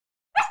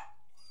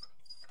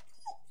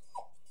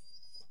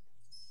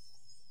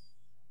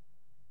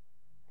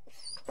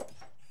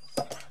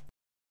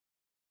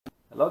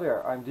Hello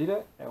there, I'm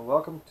Dide and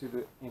welcome to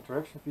the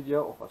introduction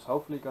video of what's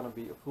hopefully going to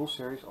be a full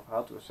series of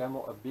how to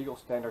assemble a Beagle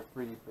standard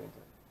 3D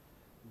printer.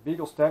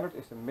 Beagle standard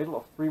is the middle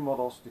of three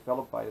models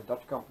developed by the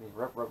Dutch company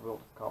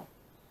buildup.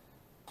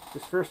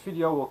 This first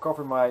video will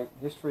cover my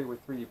history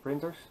with 3D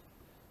printers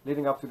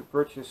leading up to the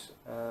purchase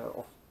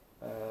of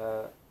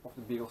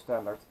the Beagle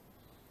standard,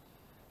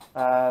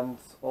 and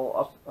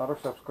all other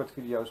subsequent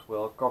videos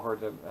will cover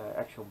the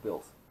actual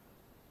build.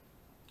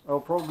 I'll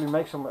probably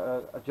make some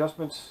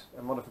adjustments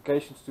and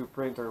modifications to the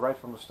printer right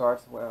from the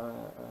start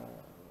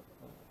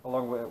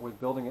along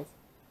with building it,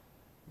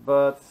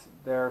 but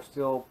there are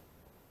still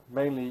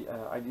mainly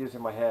ideas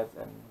in my head,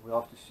 and we'll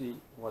have to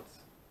see what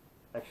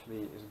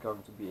actually is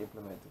going to be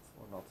implemented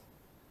or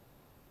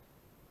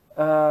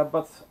not.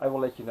 But I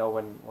will let you know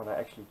when I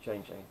actually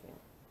change anything.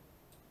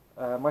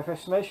 My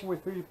fascination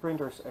with 3D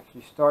printers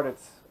actually started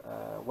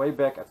way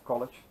back at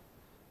college,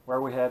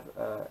 where we had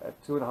a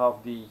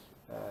 2.5D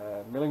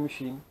milling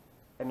machine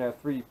and a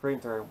 3D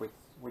printer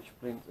which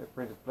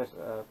printed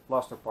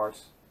plaster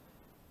parts,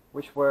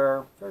 which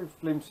were very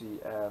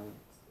flimsy, and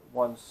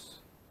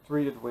once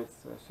treated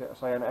with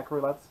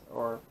cyanoacrylate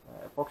or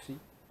epoxy,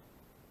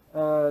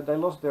 they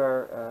lost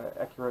their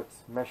accurate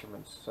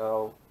measurements,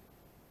 so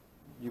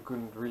you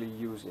couldn't really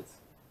use it.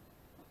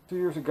 2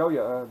 years ago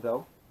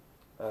though,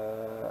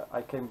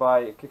 I came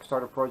by a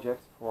Kickstarter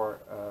project for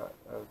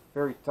a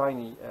very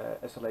tiny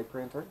SLA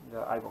printer, the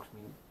iBox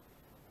Mini,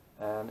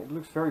 and it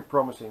looks very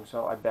promising,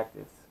 so I backed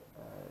it.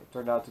 It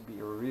turned out to be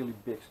a really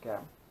big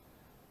scam,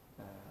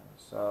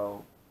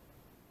 so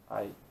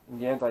in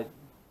the end I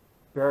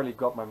barely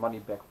got my money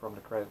back from the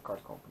credit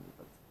card company,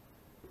 but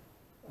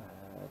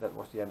that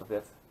was the end of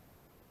that.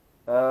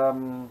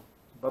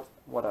 But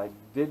what I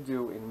did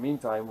do in the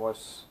meantime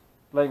was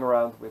playing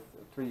around with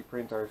 3D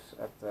printers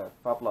at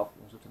FabLab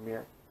in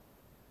Zoetermeer,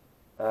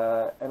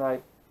 and I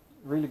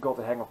really got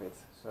the hang of it.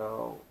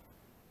 So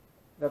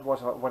that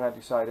was when I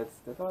decided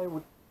that I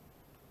would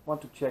want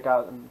to check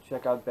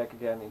out back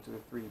again into the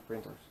 3D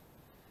printers.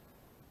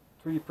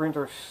 3D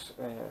printers,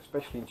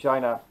 especially in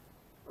China,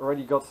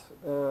 already got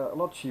a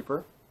lot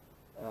cheaper.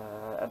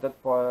 At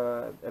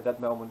that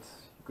moment,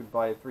 you could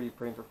buy a 3D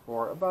printer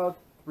for about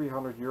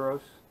 300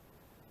 euros,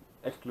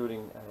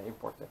 excluding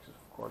import taxes,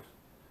 of course.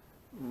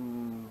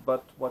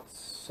 But what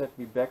set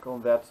me back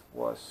on that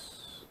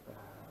was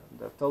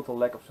the total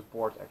lack of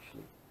support,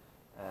 actually,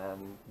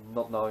 and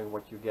not knowing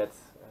what you get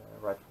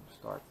right from the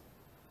start.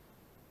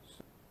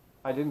 So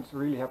I didn't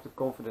really have the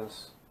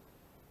confidence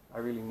I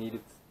really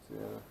needed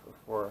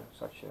for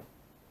such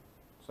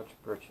a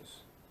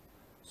purchase.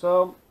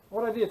 So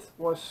what I did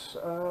was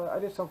I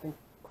did something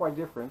quite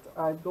different.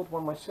 I built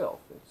one myself.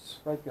 It's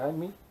right behind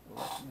me,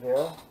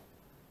 there.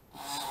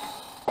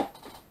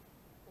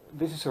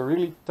 This is a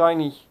really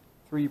tiny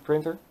 3D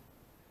printer,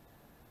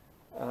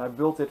 and I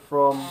built it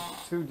from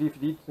 2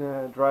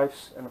 DVD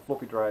drives and a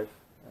floppy drive.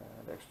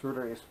 The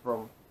extruder is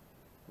from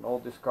an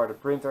old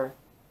discarded printer,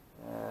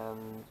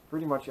 and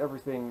pretty much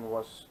everything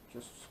was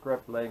just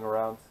scrap laying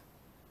around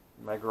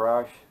in my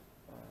garage.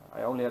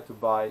 I only had to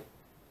buy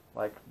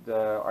like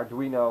the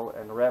Arduino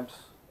and ramps,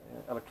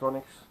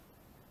 electronics,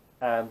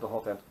 and the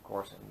hot end, of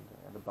course,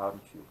 and the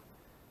Bowden tube,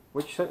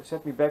 which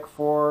set me back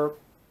for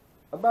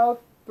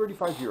about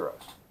 35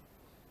 euros.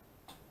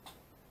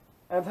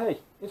 And hey,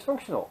 it's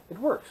functional, it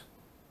works.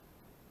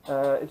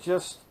 It's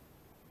just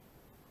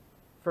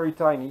very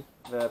tiny.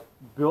 The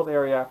build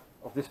area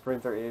of this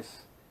printer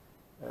is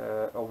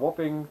a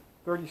whopping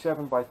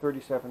 37 by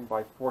 37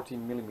 by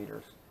 14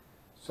 millimeters.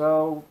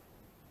 So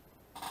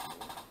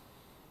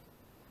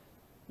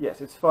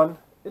yes, it's fun.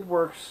 It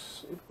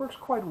works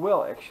quite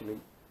well, actually.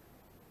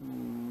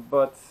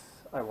 But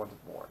I wanted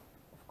more,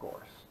 of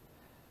course.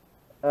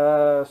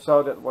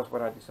 So that was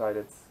when I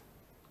decided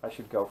I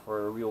should go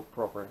for a real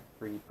proper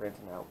 3D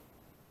printer now.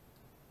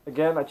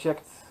 Again, I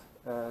checked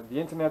the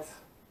internet,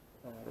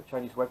 the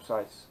Chinese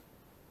websites.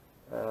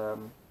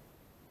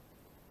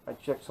 I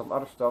checked some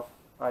other stuff.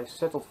 I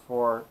settled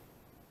for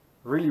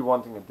really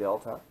wanting a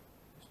Delta,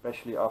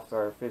 especially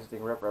after visiting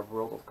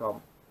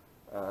buildup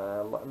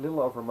a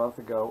little over a month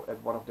ago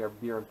at one of their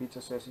beer and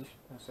pizza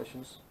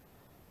sessions.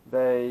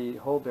 They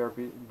hold their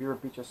beer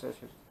and pizza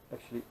sessions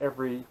actually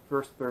every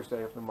first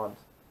Thursday of the month,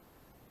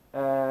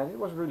 and it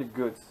was really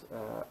good.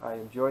 I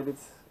enjoyed it.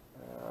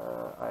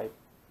 I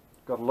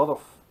got a lot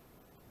of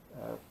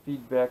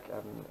feedback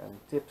and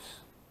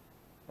tips,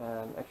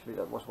 and actually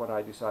that was when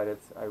I decided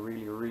I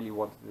really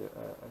wanted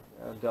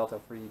a Delta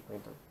 3D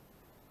printer.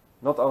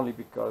 Not only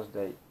because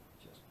they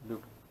just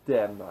look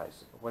damn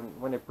nice.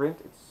 When they print,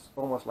 it's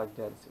almost like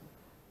dancing,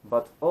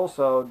 but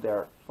also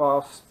they're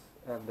fast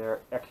and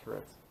they're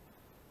accurate.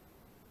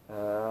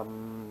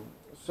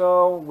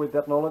 So with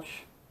that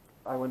knowledge,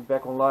 I went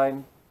back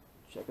online,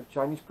 checked the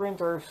Chinese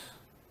printers,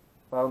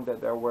 found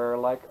that there were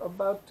like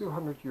about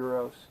 200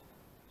 euros.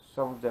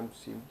 Some of them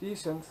seemed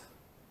decent,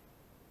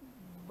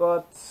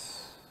 but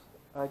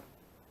I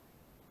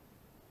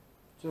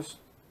just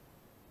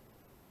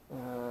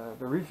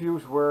the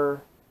reviews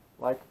were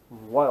like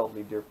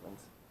wildly different.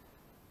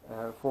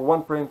 For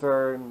one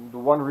printer, the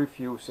one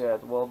review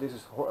said, well, this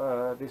is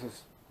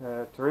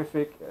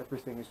terrific,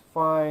 everything is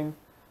fine,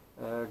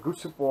 good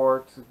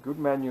support, good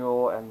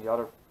manual, and the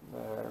other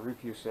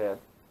review said,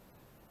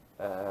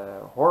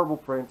 horrible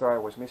printer, I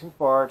was missing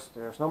parts,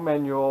 there's no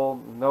manual,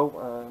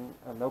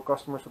 no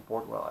customer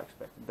support. Well, I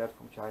expected that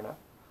from China.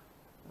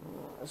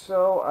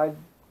 So I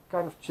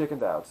kind of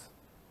chickened out.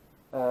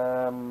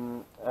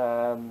 And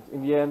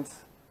in the end,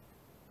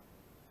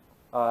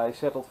 I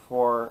settled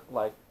for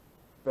like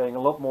paying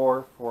a lot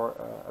more for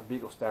a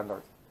Beagle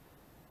standard,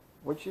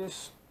 which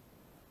is,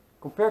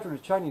 compared to the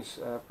Chinese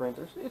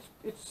printers,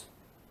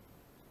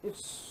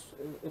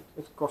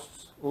 it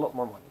costs a lot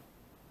more money.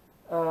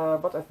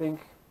 But I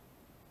think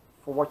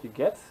for what you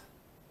get,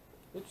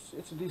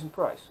 it's a decent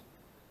price,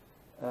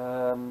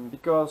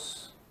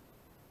 because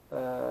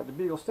the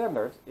Beagle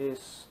standard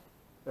is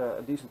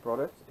a decent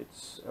product.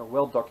 It's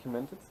well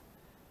documented.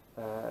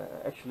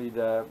 Actually,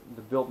 the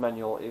build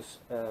manual is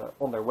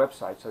on their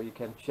website, so you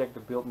can check the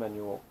build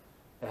manual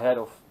ahead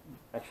of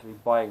actually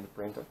buying the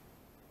printer.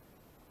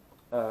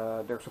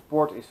 Their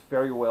support is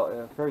very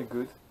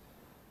good.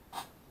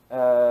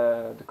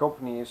 The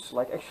company is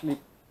like actually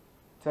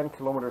 10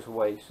 kilometers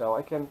away, so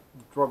I can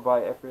drop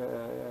by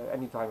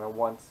anytime I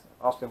want,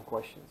 ask them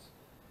questions.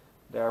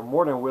 They are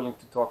more than willing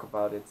to talk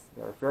about it.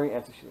 They are very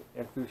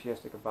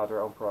enthusiastic about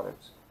their own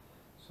products.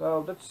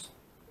 So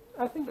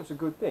I think that's a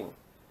good thing.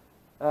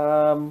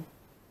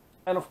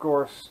 And of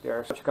course,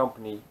 they're such a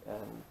company,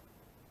 and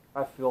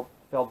I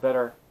felt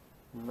better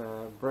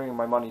bringing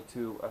my money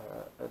to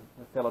a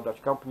fellow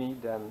Dutch company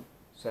than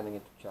sending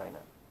it to China.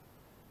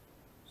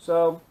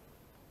 So,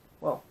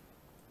 well,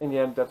 in the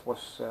end, that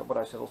was what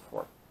I settled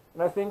for.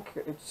 And I think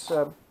it's,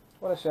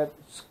 what I said,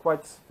 it's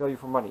quite value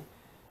for money.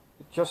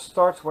 It just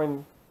starts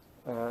when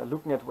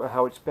looking at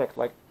how it's packed.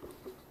 Like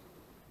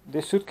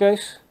this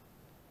suitcase,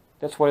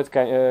 that's what it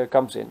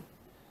comes in.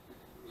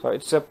 So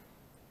it's a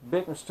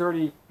big and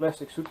sturdy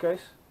plastic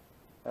suitcase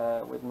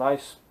with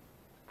nice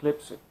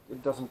clips.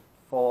 It doesn't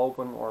fall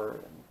open or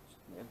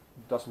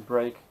it doesn't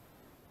break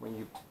when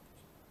you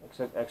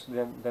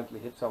accidentally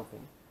hit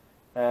something.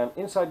 And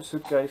inside the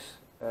suitcase,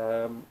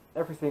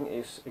 everything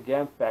is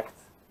again packed,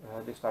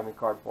 this time in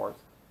cardboard,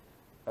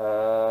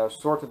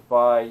 sorted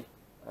by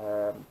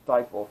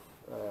type of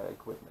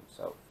equipment.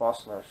 So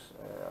fasteners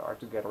are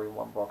together in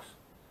one box,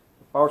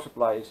 the power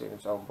supply is in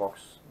its own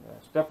box,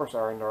 steppers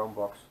are in their own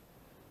box,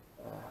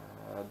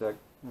 the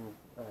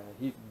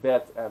heated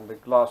bed and the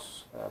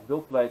glass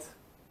build plate,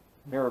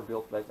 mirror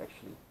build plate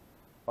actually,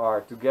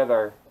 are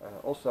together,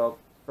 also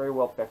very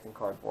well packed in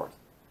cardboard.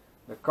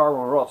 The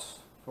carbon rods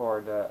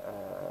for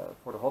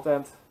the hot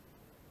end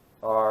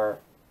are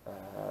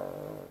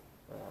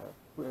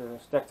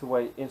stacked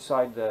away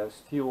inside the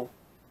steel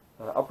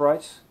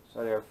uprights,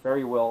 so they are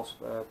very well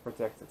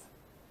protected.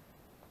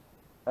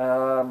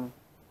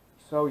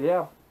 So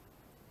yeah,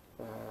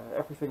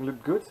 everything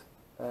looked good,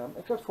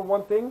 except for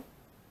one thing,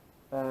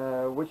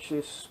 which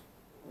is,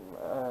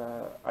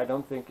 I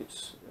don't think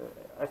it's,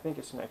 I think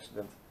it's an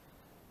accident.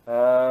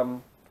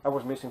 I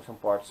was missing some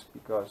parts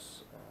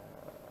because,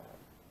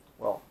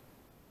 well,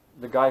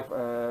 the guy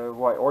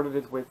who I ordered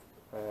it with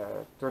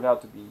turned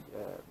out to be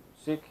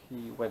sick.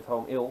 He went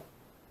home ill.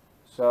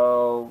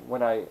 So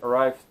when I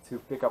arrived to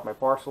pick up my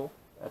parcel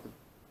at the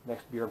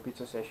next beer and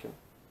pizza session,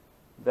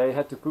 they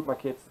had to put my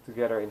kit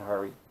together in a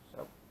hurry.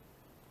 So,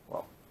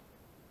 well,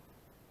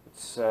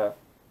 it's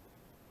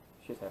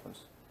shit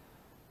happens.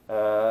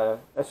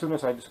 As soon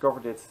as I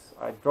discovered it,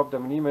 I dropped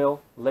them an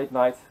email late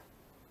night.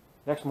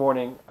 Next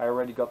morning, I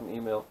already got an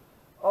email.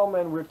 Oh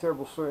man, we're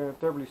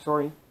terribly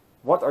sorry.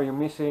 What are you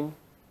missing?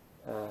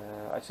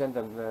 I sent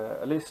them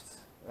a list.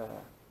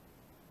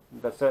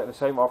 The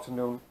same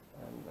afternoon,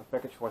 and a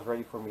package was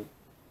ready for me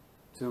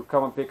to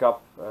come and pick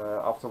up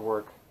after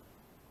work,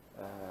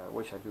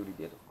 which I duly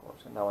did, of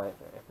course. And now I have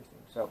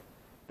everything. So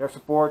their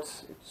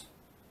support, it's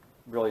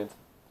brilliant.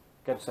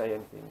 Can't say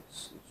anything.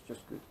 It's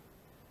just good.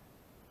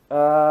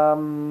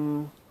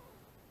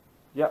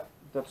 Yeah,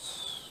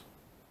 that's,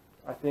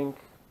 I think,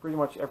 pretty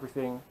much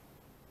everything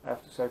I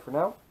have to say for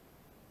now.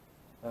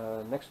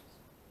 Next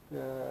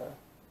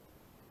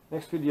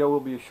video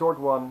will be a short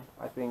one,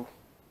 I think,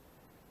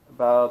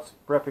 about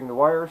prepping the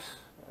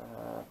wires,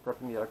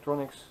 prepping the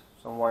electronics.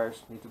 Some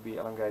wires need to be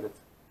elongated,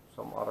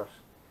 some others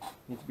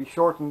need to be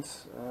shortened.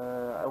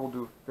 I will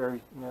do a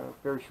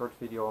very short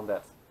video on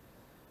that.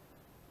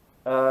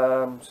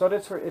 So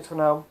that's it for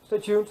now. Stay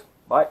tuned.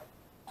 Bye.